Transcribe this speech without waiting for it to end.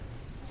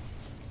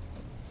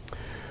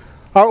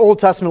Our Old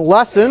Testament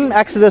lesson,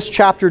 Exodus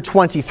chapter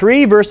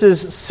 23,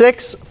 verses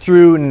 6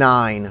 through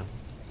 9.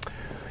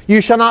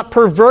 You shall not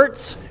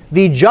pervert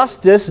the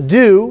justice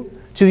due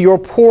to your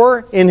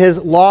poor in his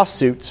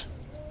lawsuit.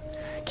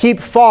 Keep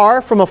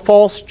far from a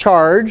false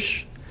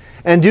charge,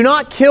 and do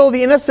not kill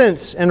the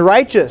innocent and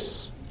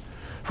righteous,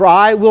 for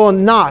I will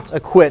not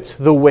acquit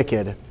the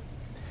wicked.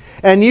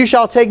 And you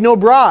shall take no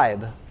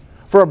bribe,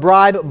 for a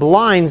bribe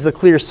blinds the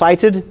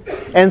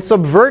clear-sighted and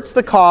subverts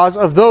the cause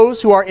of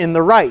those who are in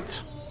the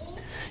right.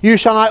 You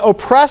shall not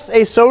oppress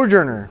a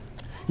sojourner.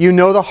 You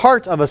know the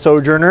heart of a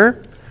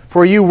sojourner,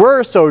 for you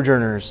were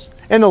sojourners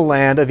in the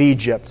land of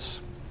Egypt.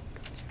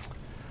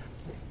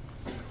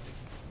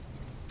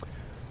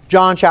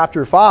 John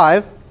chapter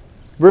 5,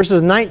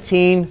 verses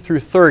 19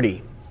 through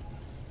 30.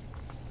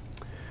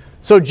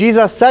 So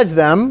Jesus said to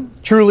them,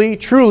 Truly,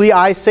 truly,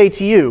 I say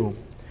to you,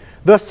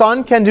 the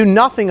Son can do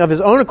nothing of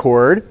his own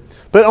accord,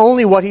 but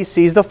only what he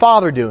sees the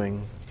Father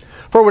doing.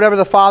 For whatever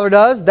the Father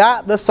does,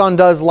 that the Son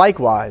does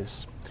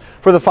likewise.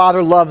 For the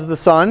Father loves the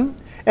Son,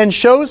 and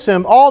shows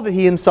him all that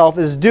he himself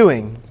is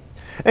doing.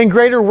 And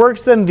greater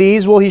works than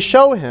these will he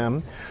show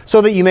him,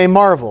 so that you may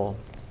marvel.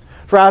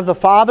 For as the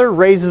Father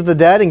raises the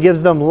dead and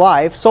gives them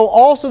life, so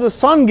also the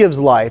Son gives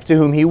life to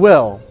whom he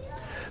will.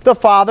 The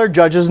Father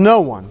judges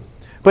no one,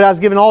 but has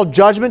given all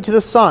judgment to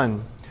the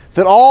Son,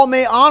 that all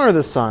may honor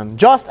the Son,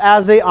 just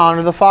as they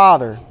honor the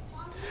Father.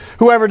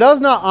 Whoever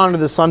does not honor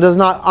the Son does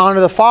not honor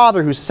the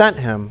Father who sent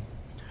him.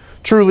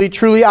 Truly,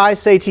 truly, I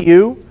say to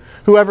you,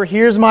 whoever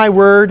hears my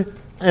word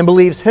and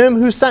believes him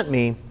who sent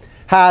me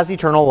has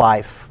eternal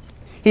life.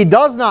 He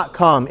does not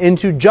come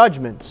into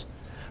judgment,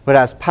 but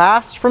has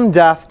passed from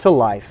death to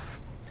life.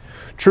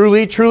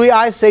 Truly, truly,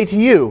 I say to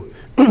you,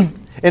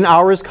 an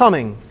hour is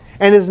coming,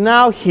 and is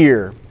now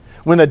here,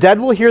 when the dead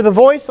will hear the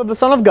voice of the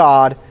Son of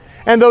God,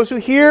 and those who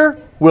hear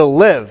will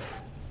live.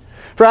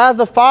 For as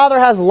the Father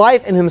has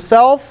life in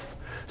himself,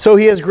 so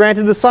he has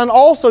granted the Son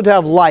also to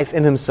have life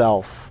in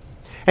himself.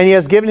 And he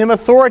has given him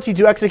authority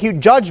to execute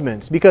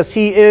judgments, because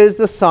he is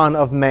the Son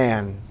of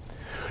Man.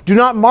 Do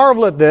not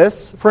marvel at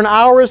this, for an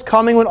hour is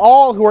coming when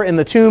all who are in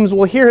the tombs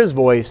will hear his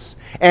voice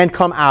and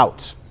come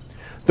out.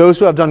 Those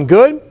who have done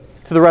good,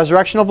 to the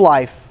resurrection of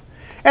life,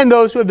 and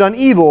those who have done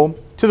evil,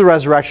 to the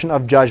resurrection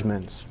of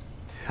judgment.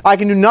 I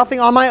can do nothing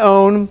on my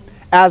own.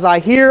 As I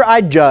hear,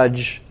 I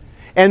judge,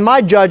 and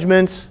my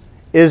judgment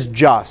is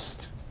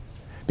just,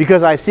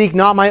 because I seek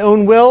not my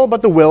own will,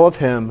 but the will of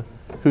him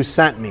who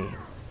sent me.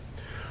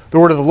 The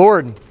word of the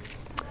Lord.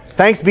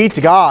 Thanks be to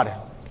God.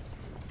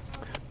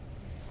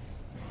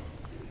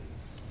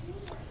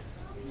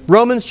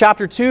 Romans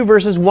chapter 2,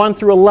 verses 1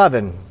 through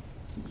 11.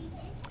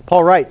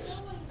 Paul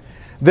writes,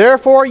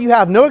 Therefore you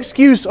have no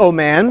excuse, O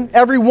man,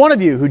 every one of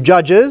you who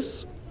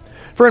judges,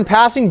 for in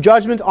passing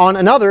judgment on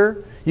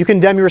another, you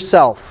condemn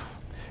yourself,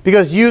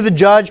 because you, the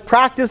judge,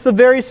 practice the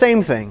very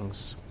same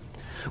things.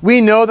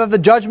 We know that the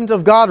judgment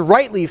of God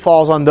rightly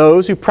falls on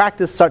those who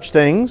practice such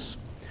things.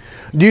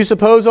 Do you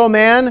suppose, O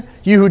man,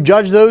 you who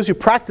judge those who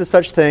practice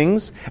such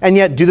things, and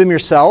yet do them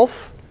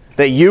yourself,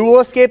 that you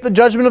will escape the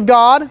judgment of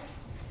God?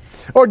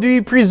 Or do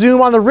you presume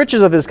on the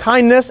riches of his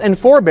kindness and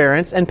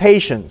forbearance and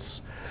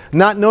patience,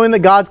 not knowing that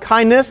God's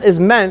kindness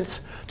is meant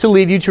to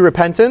lead you to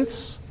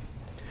repentance?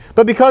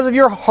 But because of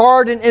your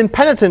hard and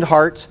impenitent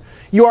heart,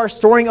 you are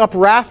storing up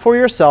wrath for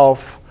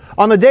yourself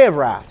on the day of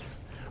wrath,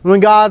 when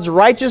God's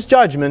righteous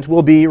judgment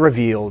will be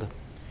revealed.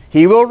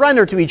 He will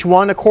render to each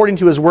one according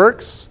to his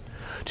works.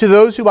 To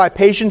those who by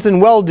patience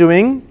and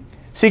well-doing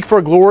seek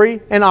for glory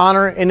and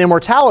honor and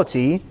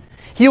immortality,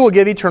 he will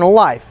give eternal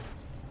life.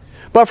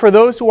 But for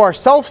those who are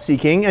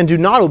self-seeking and do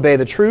not obey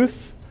the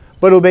truth,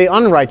 but obey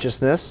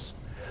unrighteousness,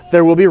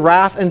 there will be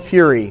wrath and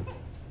fury.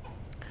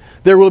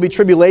 There will be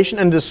tribulation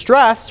and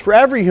distress for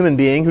every human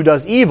being who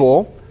does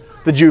evil,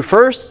 the Jew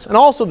first and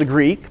also the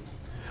Greek,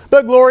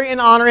 but glory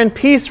and honor and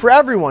peace for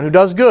everyone who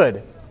does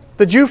good,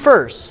 the Jew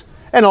first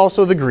and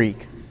also the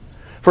Greek.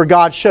 For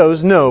God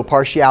shows no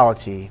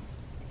partiality.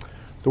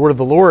 The word of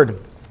the Lord.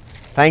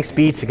 Thanks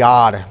be to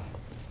God.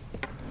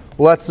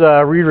 Let's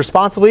read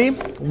responsibly.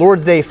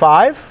 Lord's Day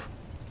 5.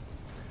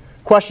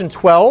 Question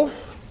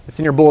 12. It's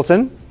in your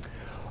bulletin.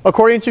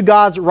 According to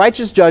God's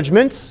righteous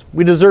judgment,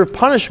 we deserve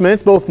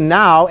punishment both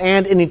now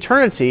and in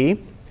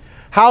eternity.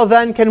 How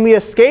then can we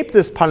escape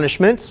this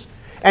punishment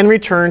and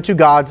return to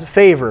God's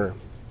favor?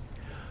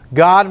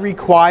 God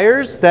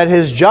requires that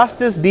his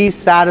justice be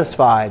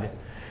satisfied.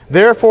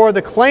 Therefore,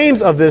 the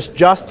claims of this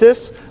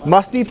justice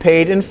must be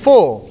paid in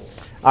full,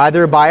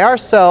 either by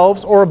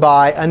ourselves or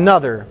by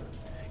another.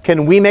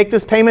 Can we make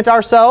this payment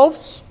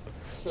ourselves?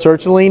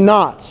 Certainly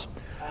not.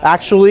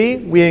 Actually,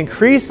 we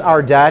increase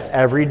our debt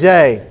every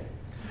day.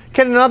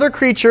 Can another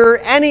creature,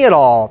 any at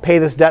all, pay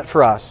this debt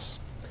for us?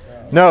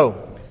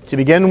 No. To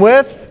begin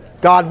with,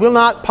 God will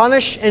not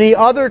punish any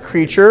other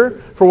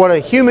creature for what a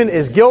human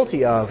is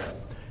guilty of.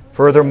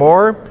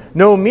 Furthermore,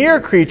 no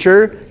mere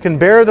creature can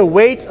bear the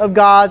weight of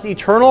God's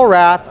eternal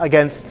wrath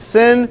against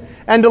sin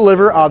and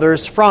deliver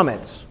others from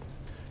it.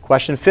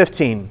 Question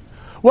 15.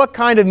 What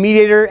kind of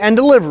mediator and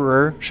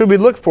deliverer should we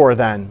look for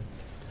then?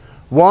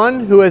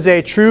 one who is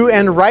a true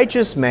and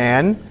righteous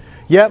man,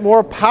 yet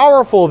more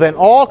powerful than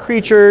all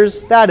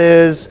creatures, that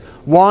is,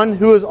 one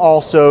who is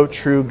also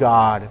true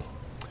God.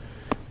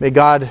 May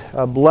God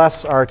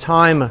bless our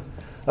time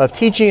of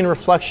teaching and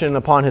reflection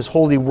upon His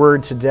holy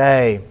word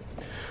today.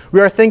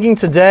 We are thinking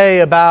today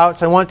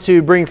about, I want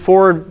to bring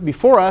forward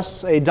before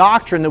us a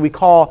doctrine that we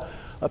call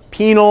a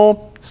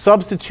penal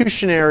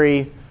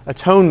substitutionary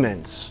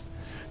atonement.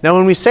 Now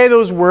when we say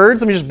those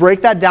words, let me just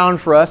break that down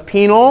for us.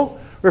 Penal,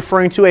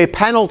 referring to a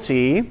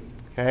penalty.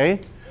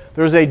 Okay?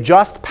 There's a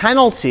just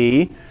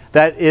penalty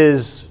that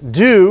is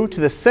due to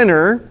the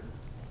sinner.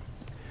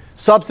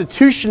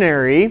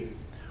 Substitutionary,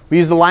 we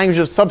use the language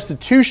of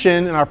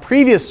substitution in our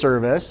previous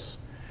service,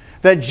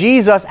 that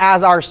Jesus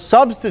as our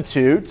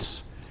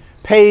substitute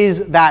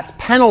pays that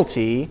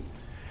penalty.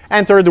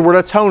 And third, the word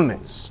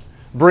atonement,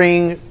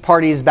 bring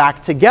parties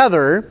back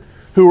together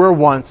who were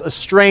once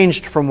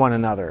estranged from one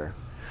another.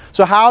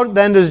 So how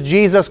then does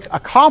Jesus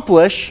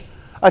accomplish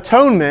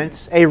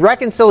atonement, a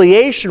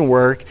reconciliation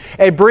work,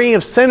 a bringing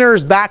of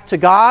sinners back to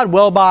God?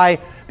 Well, by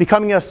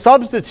becoming a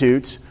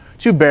substitute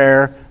to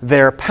bear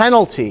their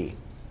penalty.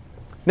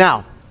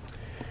 Now,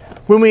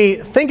 when we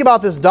think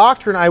about this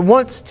doctrine, I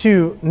want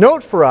to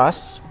note for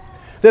us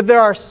that there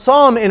are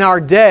some in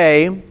our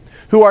day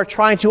who are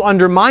trying to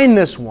undermine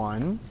this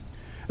one.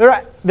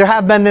 There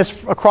have been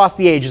this across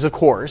the ages, of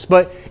course,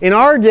 but in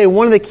our day,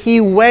 one of the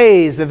key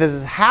ways that this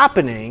is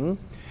happening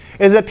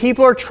is that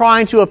people are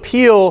trying to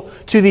appeal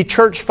to the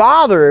church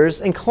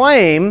fathers and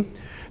claim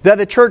that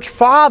the church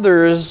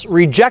fathers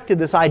rejected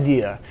this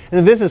idea, and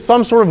that this is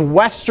some sort of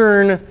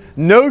Western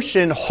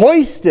notion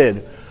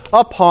hoisted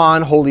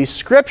upon Holy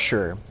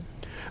Scripture.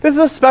 This is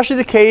especially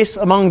the case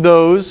among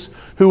those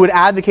who would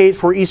advocate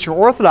for Eastern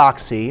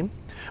Orthodoxy,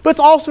 but it's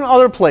also in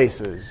other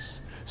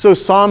places. So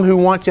some who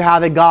want to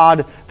have a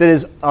God that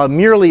is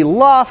merely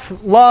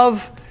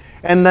love,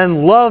 and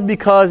then love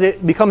because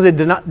it becomes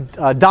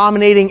a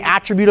dominating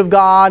attribute of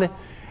God,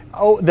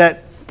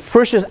 that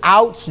pushes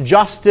out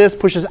justice,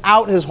 pushes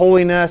out His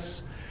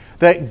holiness,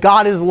 that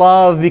God is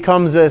love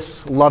becomes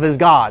this love is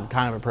God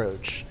kind of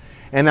approach.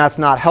 And that's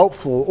not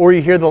helpful. Or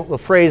you hear the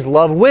phrase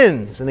love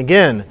wins, and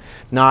again,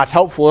 not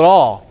helpful at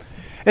all.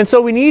 And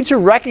so we need to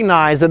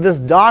recognize that this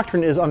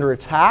doctrine is under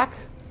attack,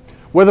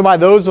 whether by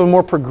those of a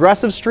more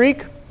progressive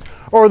streak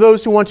or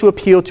those who want to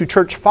appeal to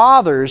church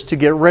fathers to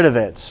get rid of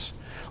it.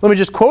 Let me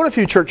just quote a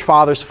few church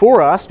fathers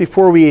for us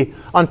before we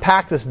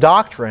unpack this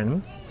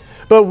doctrine.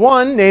 But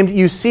one, named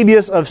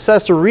Eusebius of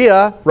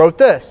Caesarea, wrote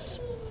this.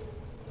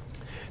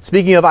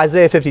 Speaking of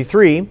Isaiah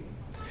 53,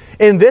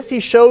 in this he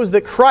shows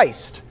that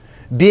Christ,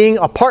 being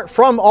apart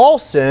from all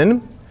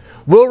sin,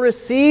 will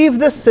receive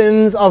the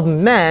sins of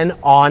men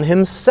on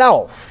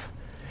Himself.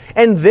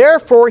 And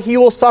therefore He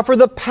will suffer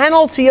the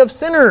penalty of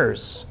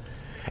sinners,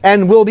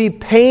 and will be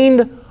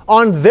pained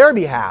on their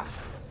behalf,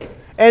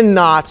 and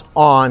not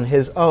on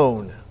His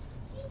own.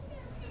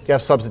 You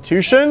have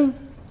substitution,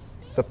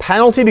 the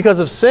penalty because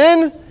of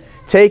sin,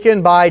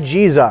 taken by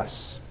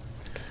Jesus.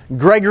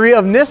 Gregory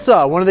of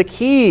Nyssa, one of the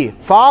key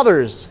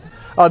fathers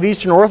of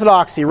Eastern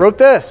Orthodoxy, wrote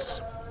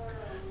this,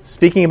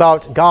 speaking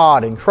about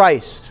God and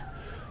Christ.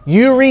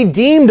 You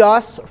redeemed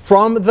us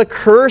from the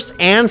curse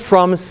and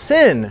from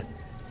sin,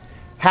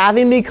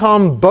 having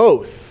become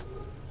both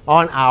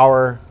on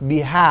our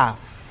behalf.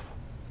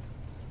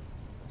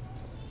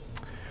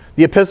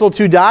 The Epistle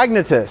to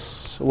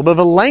Diognetus, a little bit of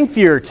a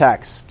lengthier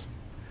text.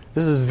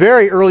 This is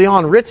very early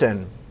on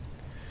written.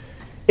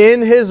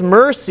 In His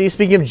mercy,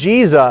 speaking of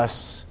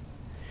Jesus,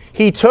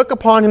 He took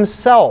upon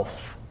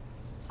Himself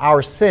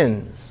our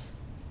sins.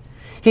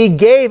 He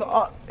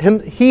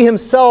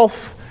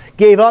Himself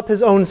gave up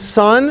His own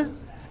Son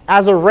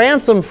as a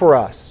ransom for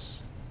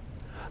us.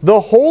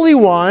 The Holy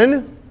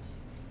One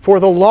for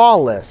the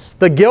lawless,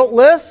 the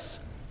guiltless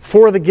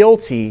for the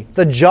guilty,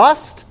 the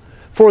just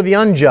for the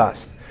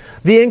unjust,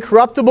 the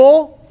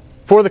incorruptible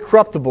for the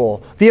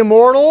corruptible, the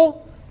immortal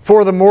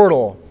for the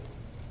mortal.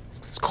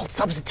 It's called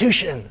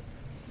substitution.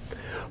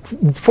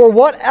 For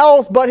what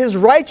else but His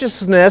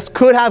righteousness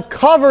could have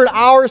covered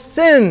our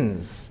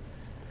sins?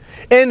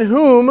 In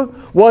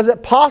whom was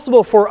it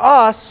possible for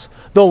us,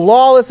 the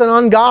lawless and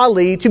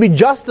ungodly, to be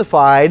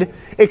justified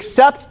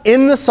except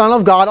in the Son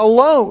of God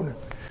alone?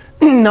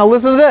 Now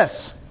listen to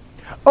this.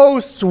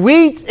 Oh,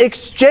 sweet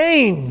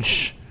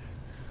exchange!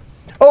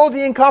 Oh,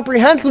 the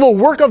incomprehensible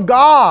work of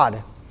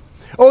God!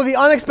 Oh, the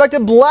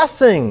unexpected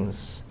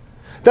blessings!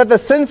 That the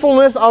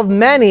sinfulness of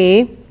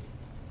many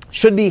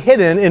should be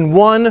hidden in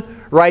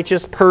one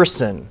righteous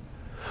person,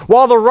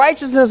 while the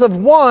righteousness of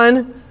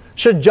one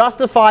should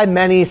justify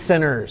many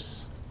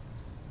sinners.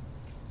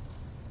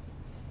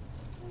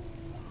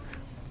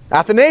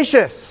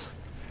 Athanasius,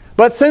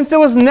 but since it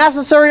was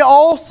necessary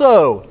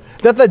also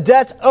that the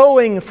debt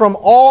owing from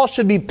all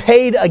should be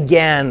paid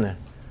again,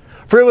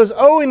 for it was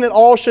owing that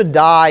all should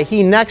die,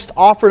 He next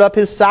offered up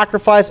His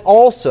sacrifice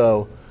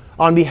also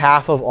on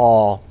behalf of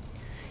all,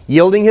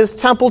 yielding His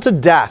temple to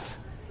death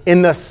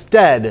in the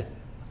stead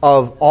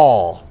of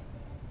all.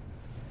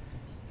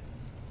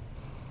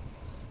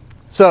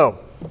 So,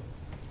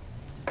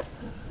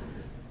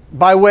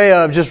 by way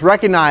of just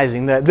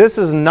recognizing that this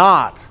is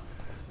not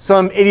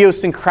some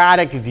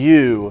idiosyncratic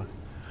view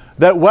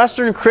that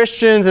Western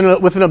Christians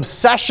with an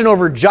obsession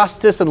over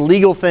justice and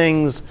legal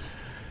things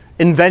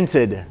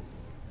invented.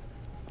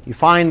 You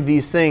find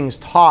these things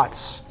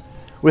taught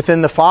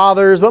within the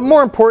Fathers, but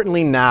more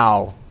importantly,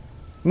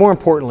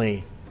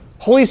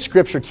 Holy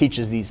Scripture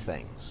teaches these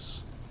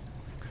things.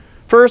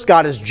 First,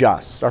 God is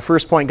just. Our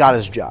first point, God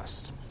is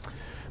just.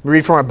 We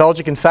read from our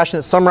Belgic Confession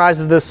that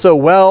summarizes this so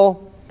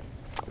well.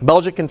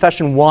 Belgic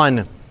Confession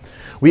 1.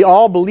 We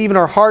all believe in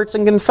our hearts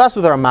and confess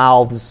with our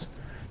mouths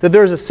that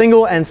there is a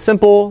single and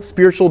simple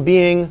spiritual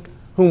being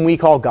whom we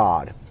call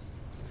God.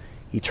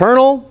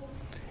 Eternal,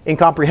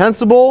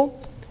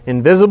 incomprehensible,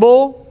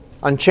 invisible,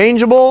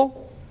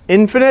 unchangeable,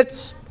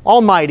 infinite,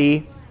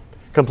 almighty,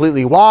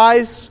 completely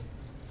wise,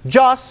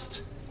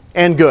 just,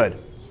 and good,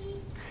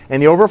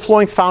 and the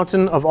overflowing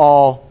fountain of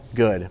all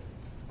good.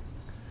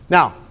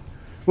 Now,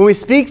 when we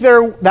speak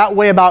that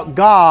way about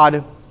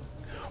God,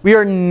 we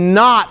are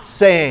not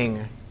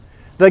saying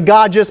that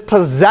God just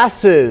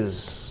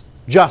possesses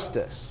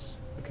justice.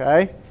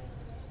 Okay?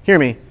 Hear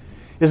me.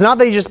 It's not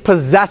that He just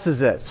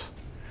possesses it.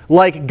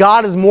 Like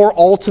God is more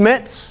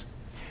ultimate,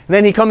 and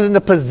then He comes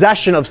into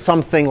possession of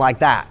something like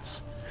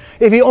that.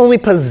 If He only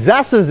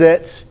possesses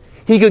it,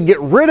 He could get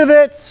rid of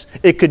it,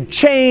 it could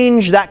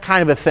change, that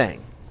kind of a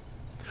thing.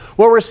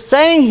 What we're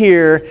saying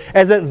here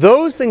is that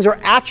those things are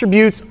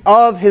attributes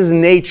of His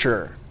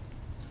nature.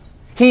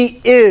 He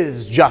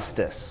is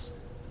justice.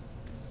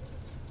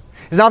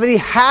 It's not that He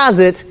has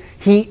it,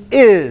 He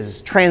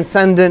is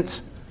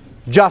transcendent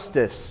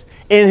justice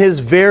in His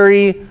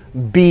very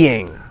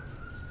being.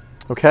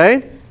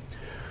 Okay?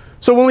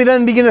 So when we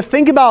then begin to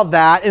think about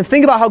that and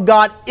think about how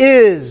God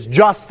is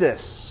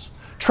justice,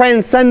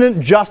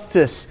 transcendent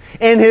justice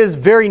in His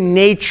very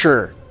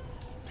nature,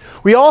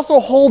 we also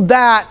hold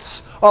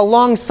that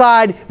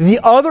alongside the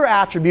other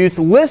attributes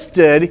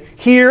listed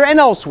here and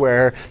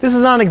elsewhere. This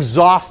is not an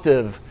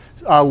exhaustive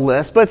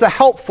list, but it's a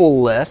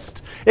helpful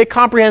list. It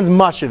comprehends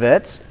much of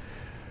it.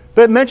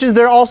 But it mentions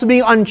they're also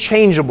being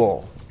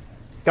unchangeable.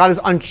 God is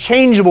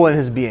unchangeable in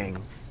His being.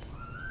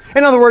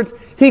 In other words,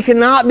 He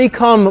cannot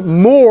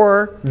become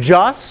more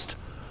just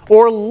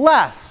or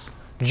less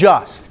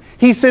just.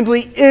 He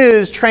simply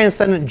is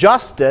transcendent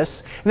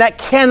justice, and that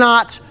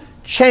cannot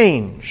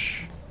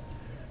change.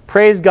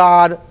 Praise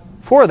God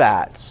for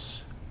that.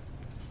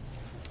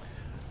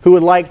 Who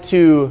would like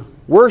to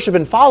worship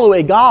and follow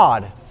a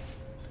God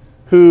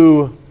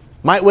who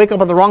might wake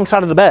up on the wrong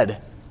side of the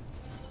bed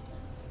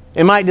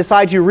and might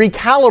decide to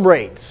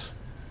recalibrate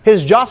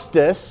His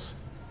justice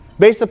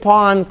based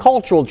upon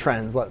cultural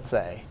trends, let's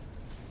say.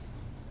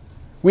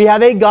 We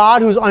have a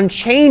God who's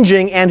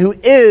unchanging and who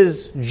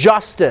is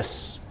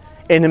justice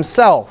in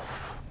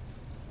Himself.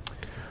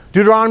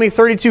 Deuteronomy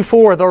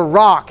 32:4, the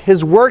rock,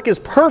 His work is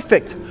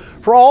perfect,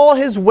 for all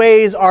His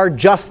ways are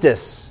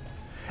justice.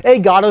 A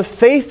God of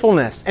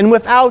faithfulness and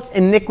without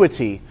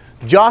iniquity,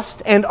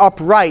 just and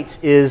upright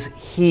is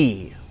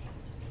He.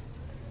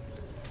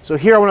 So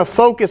here I want to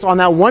focus on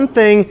that one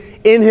thing.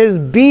 In His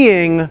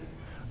being,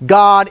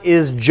 God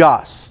is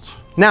just.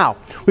 Now,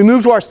 we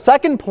move to our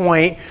second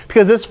point,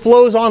 because this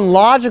flows on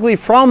logically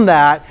from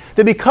that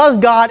because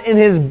God in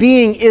His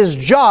being is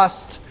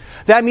just,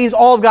 that means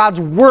all of God's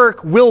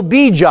work will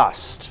be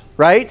just,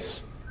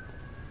 right?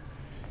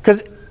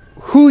 Because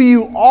who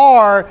you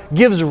are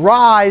gives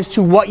rise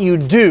to what you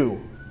do.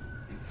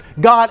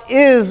 God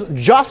is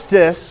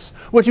justice,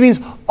 which means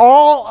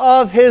all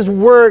of His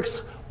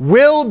works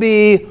will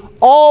be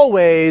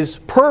always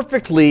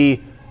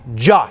perfectly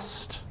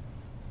just.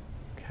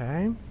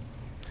 Okay?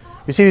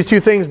 We see these two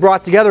things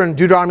brought together in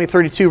Deuteronomy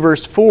 32,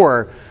 verse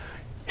 4.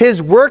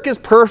 His work is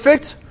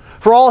perfect,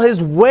 for all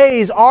His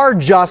ways are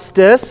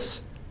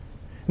justice.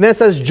 And then it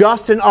says,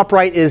 just and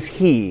upright is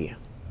He.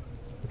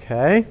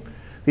 Okay?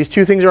 These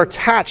two things are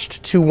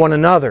attached to one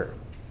another.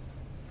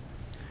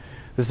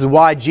 This is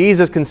why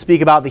Jesus can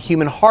speak about the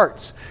human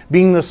heart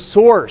being the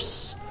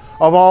source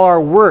of all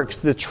our works.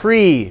 The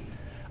tree,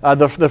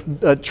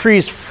 the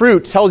tree's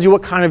fruit tells you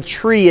what kind of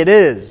tree it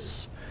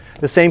is.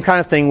 The same kind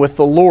of thing with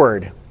the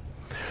Lord.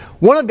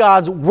 One of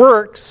God's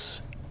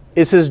works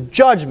is His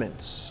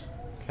judgments.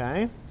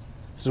 Okay?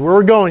 This is where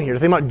we're going here. To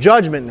think about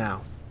judgment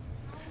now.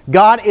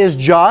 God is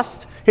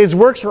just. His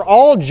works are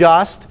all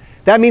just.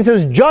 That means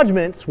His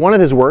judgments, one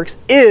of His works,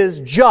 is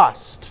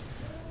just.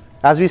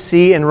 As we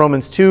see in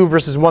Romans 2,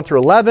 verses 1 through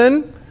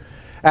 11,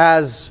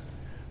 as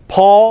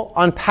Paul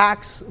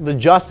unpacks the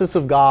justice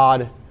of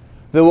God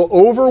that will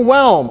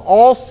overwhelm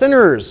all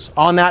sinners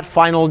on that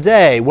final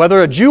day.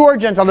 Whether a Jew or a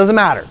Gentile, doesn't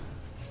matter.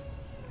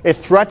 It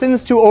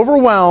threatens to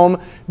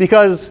overwhelm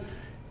because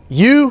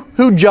you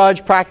who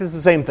judge practice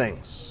the same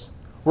things.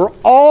 We're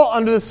all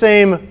under the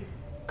same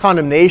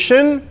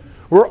condemnation.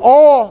 We're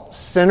all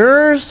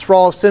sinners, for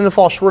all have sinned and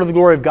fall short of the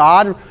glory of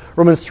God.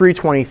 Romans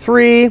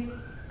 3:23.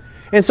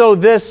 And so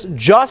this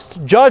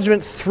just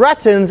judgment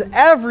threatens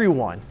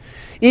everyone.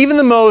 Even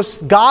the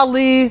most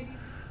godly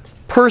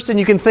person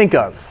you can think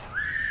of.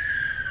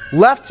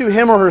 Left to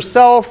him or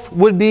herself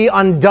would be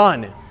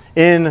undone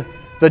in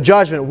the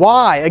judgment.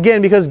 Why?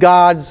 Again, because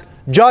God's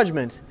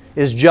judgment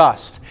is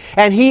just.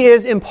 And He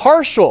is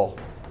impartial.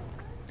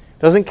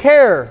 Doesn't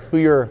care who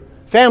your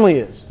family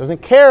is.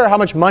 Doesn't care how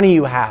much money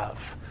you have.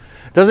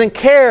 Doesn't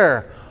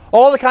care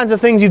all the kinds of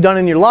things you've done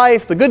in your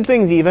life, the good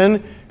things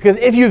even, because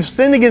if you've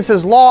sinned against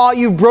His law,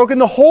 you've broken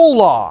the whole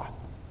law.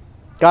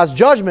 God's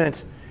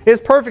judgment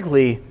is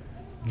perfectly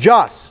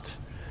just.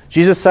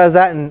 Jesus says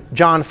that in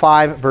John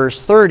 5,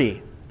 verse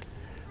 30.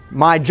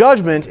 My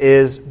judgment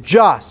is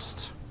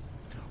just.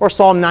 Or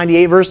Psalm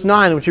 98, verse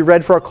 9, which we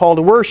read for our call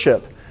to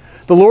worship.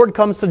 The Lord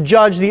comes to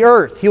judge the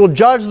earth. He will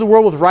judge the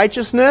world with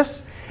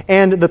righteousness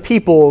and the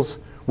peoples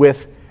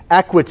with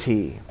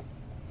equity.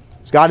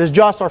 So God is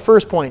just, our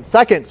first point.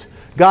 Second,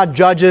 God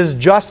judges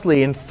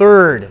justly. And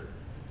third,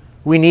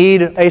 we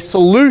need a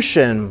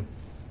solution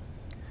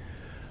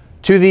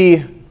to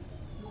the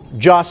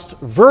just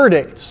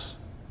verdict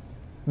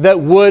that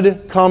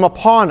would come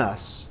upon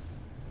us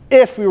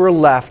if we were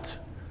left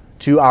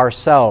to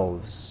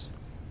ourselves.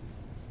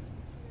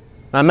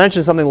 I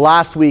mentioned something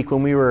last week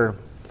when we were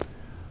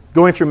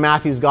going through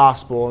Matthew's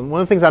Gospel, and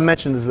one of the things I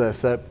mentioned is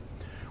this, that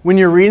when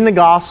you're reading the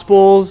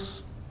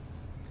Gospels,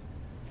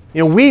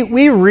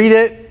 we read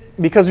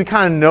it because we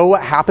kind of know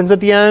what happens at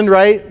the end,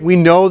 right? We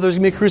know there's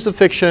going to be a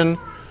crucifixion.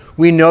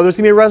 We know there's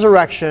going to be a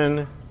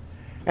resurrection.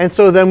 And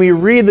so then we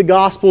read the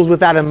Gospels with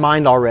that in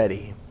mind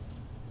already.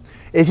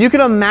 If you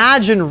can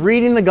imagine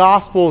reading the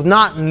Gospels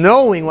not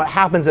knowing what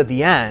happens at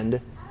the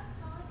end,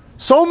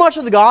 so much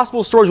of the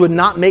Gospel stories would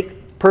not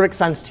make perfect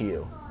sense to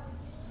you.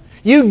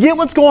 You get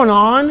what's going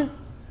on,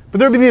 but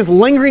there would be this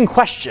lingering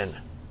question.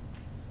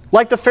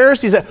 Like the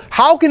Pharisees said,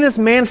 how can this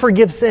man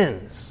forgive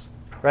sins?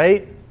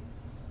 Right?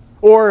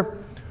 Or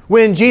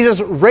when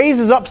Jesus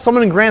raises up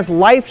someone and grants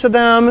life to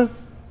them,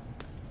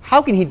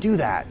 how can He do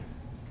that?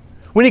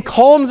 When He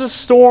calms a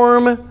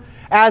storm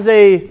as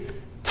a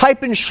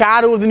type and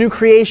shadow of the new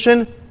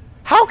creation,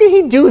 how can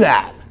He do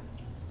that?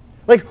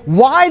 Like,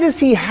 why does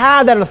He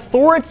have that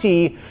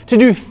authority to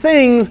do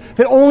things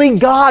that only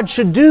God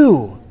should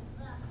do?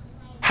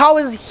 How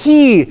is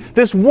He,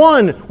 this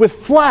one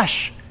with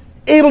flesh,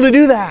 able to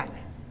do that?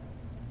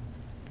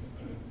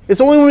 It's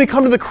only when we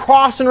come to the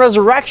cross and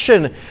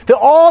resurrection that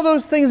all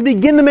those things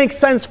begin to make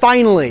sense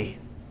finally.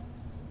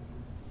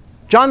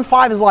 John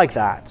 5 is like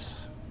that.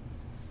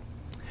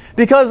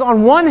 Because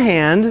on one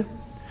hand,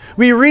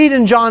 we read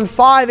in John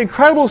 5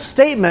 incredible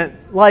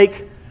statement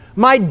like,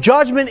 my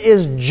judgment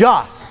is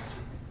just.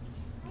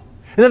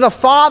 And that the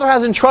Father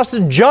has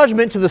entrusted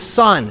judgment to the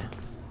Son.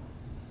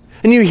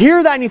 And you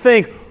hear that and you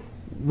think,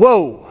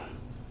 whoa,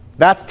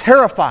 that's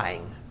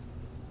terrifying.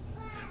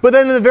 But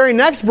then in the very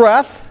next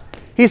breath,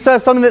 He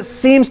says something that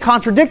seems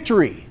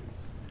contradictory.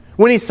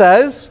 When He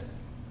says,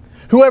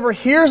 whoever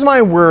hears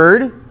my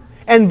word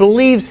and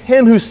believes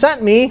Him who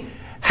sent me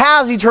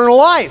has eternal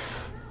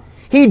life.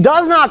 He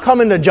does not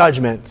come into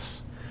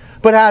judgment,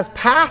 but has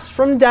passed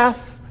from death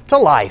to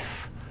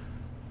life.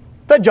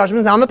 That judgment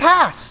is now in the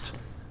past.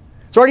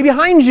 It's already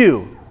behind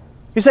you.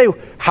 You say,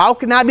 how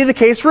can that be the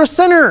case for a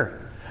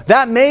sinner?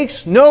 That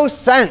makes no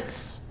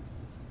sense.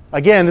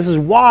 Again, this is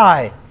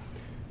why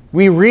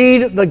we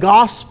read the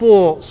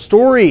gospel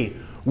story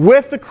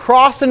with the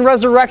cross and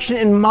resurrection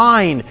in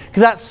mind,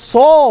 because that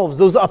solves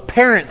those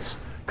apparent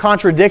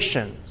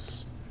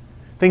contradictions.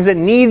 Things that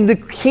need the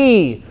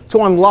key to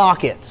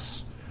unlock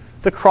it.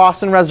 The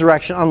cross and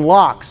resurrection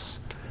unlocks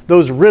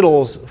those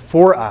riddles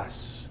for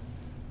us.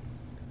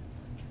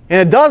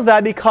 And it does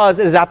that because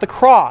it is at the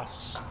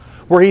cross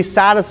where He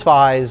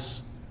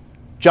satisfies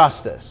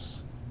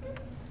justice.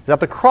 It's at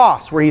the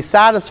cross where He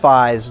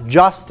satisfies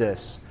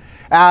justice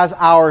as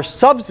our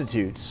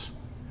substitutes,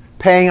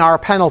 paying our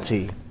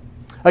penalty.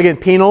 Again,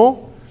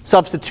 penal,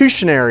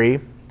 substitutionary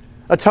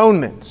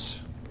atonements.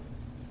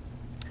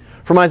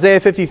 From Isaiah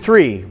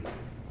 53,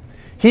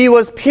 He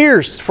was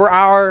pierced for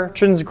our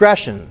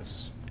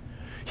transgressions.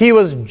 He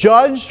was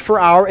judged for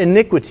our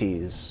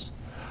iniquities.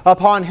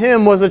 Upon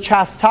Him was the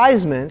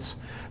chastisement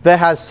that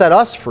has set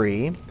us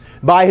free.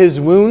 By His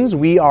wounds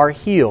we are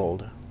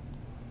healed.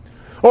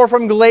 Or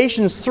from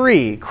Galatians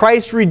 3,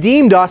 Christ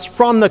redeemed us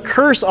from the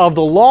curse of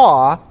the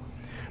law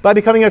by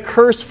becoming a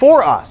curse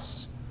for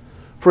us.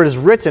 For it is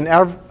written,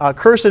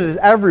 cursed is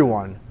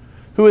everyone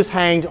who is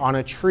hanged on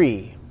a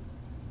tree.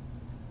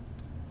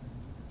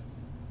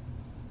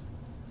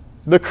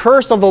 The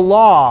curse of the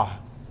law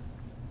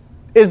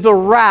is the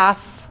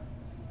wrath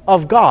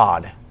of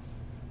God.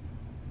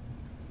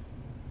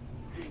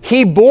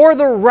 He bore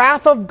the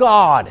wrath of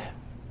God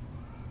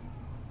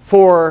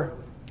for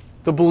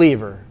the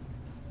believer.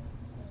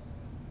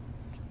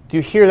 Do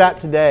you hear that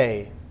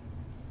today?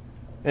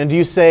 And do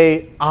you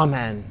say,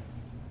 Amen?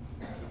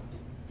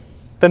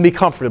 Then be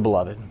comforted,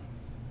 beloved.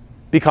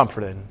 Be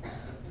comforted.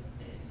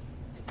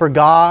 For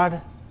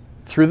God,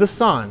 through the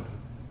Son,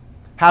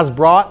 has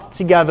brought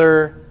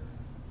together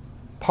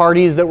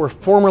parties that were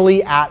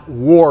formerly at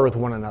war with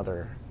one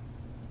another.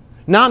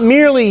 Not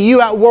merely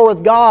you at war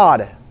with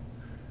God,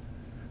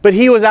 but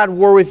He was at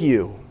war with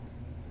you.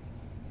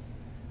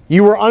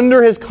 You were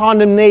under His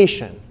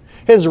condemnation.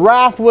 His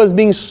wrath was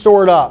being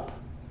stored up.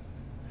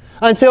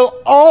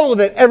 until all of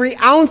it, every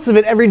ounce of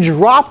it, every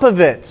drop of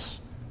it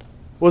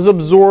was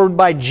absorbed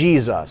by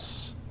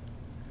Jesus,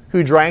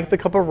 who drank the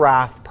cup of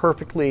wrath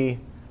perfectly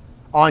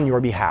on your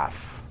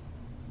behalf,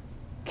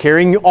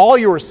 carrying all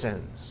your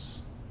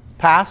sins,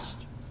 past,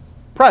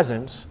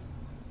 present,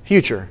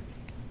 future,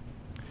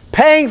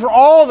 paying for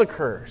all the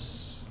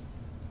curse.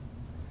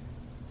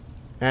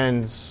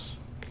 And this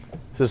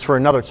is for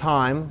another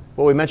time,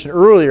 what we mentioned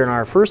earlier in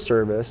our first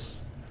service,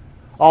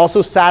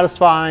 also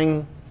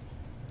satisfying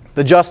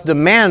the just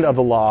demand of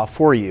the law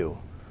for you,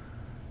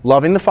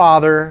 loving the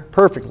Father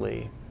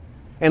perfectly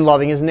and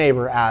loving his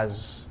neighbor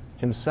as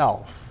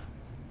himself.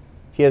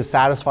 He has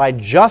satisfied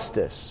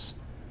justice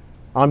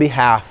on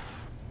behalf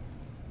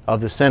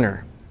of the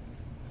sinner.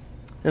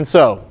 And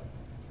so,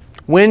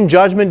 when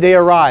Judgment Day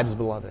arrives,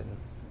 beloved,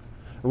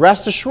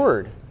 rest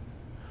assured,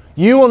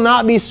 you will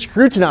not be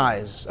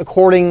scrutinized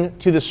according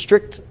to the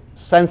strict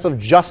sense of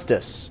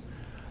justice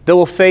that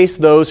will face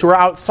those who are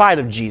outside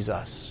of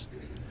Jesus.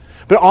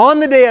 But on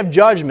the day of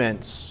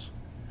judgment,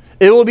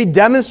 it will be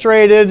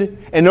demonstrated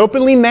and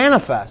openly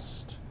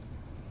manifest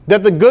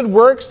that the good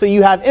works that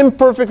you have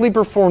imperfectly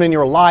performed in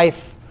your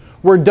life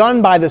were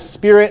done by the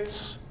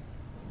Spirit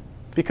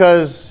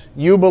because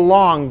you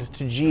belonged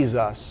to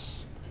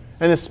Jesus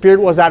and the Spirit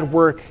was at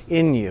work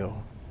in you.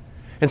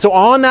 And so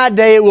on that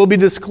day it will be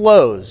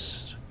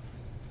disclosed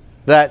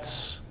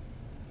that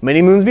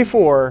many moons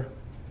before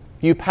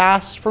you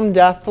passed from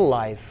death to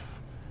life.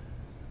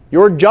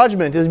 Your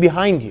judgment is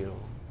behind you.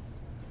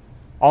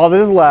 All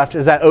that is left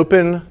is that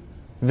open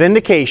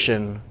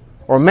vindication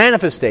or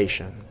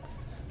manifestation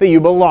that you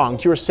belong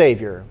to your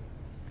Savior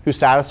who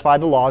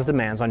satisfied the law's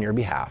demands on your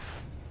behalf.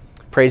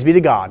 Praise be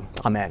to God.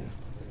 Amen.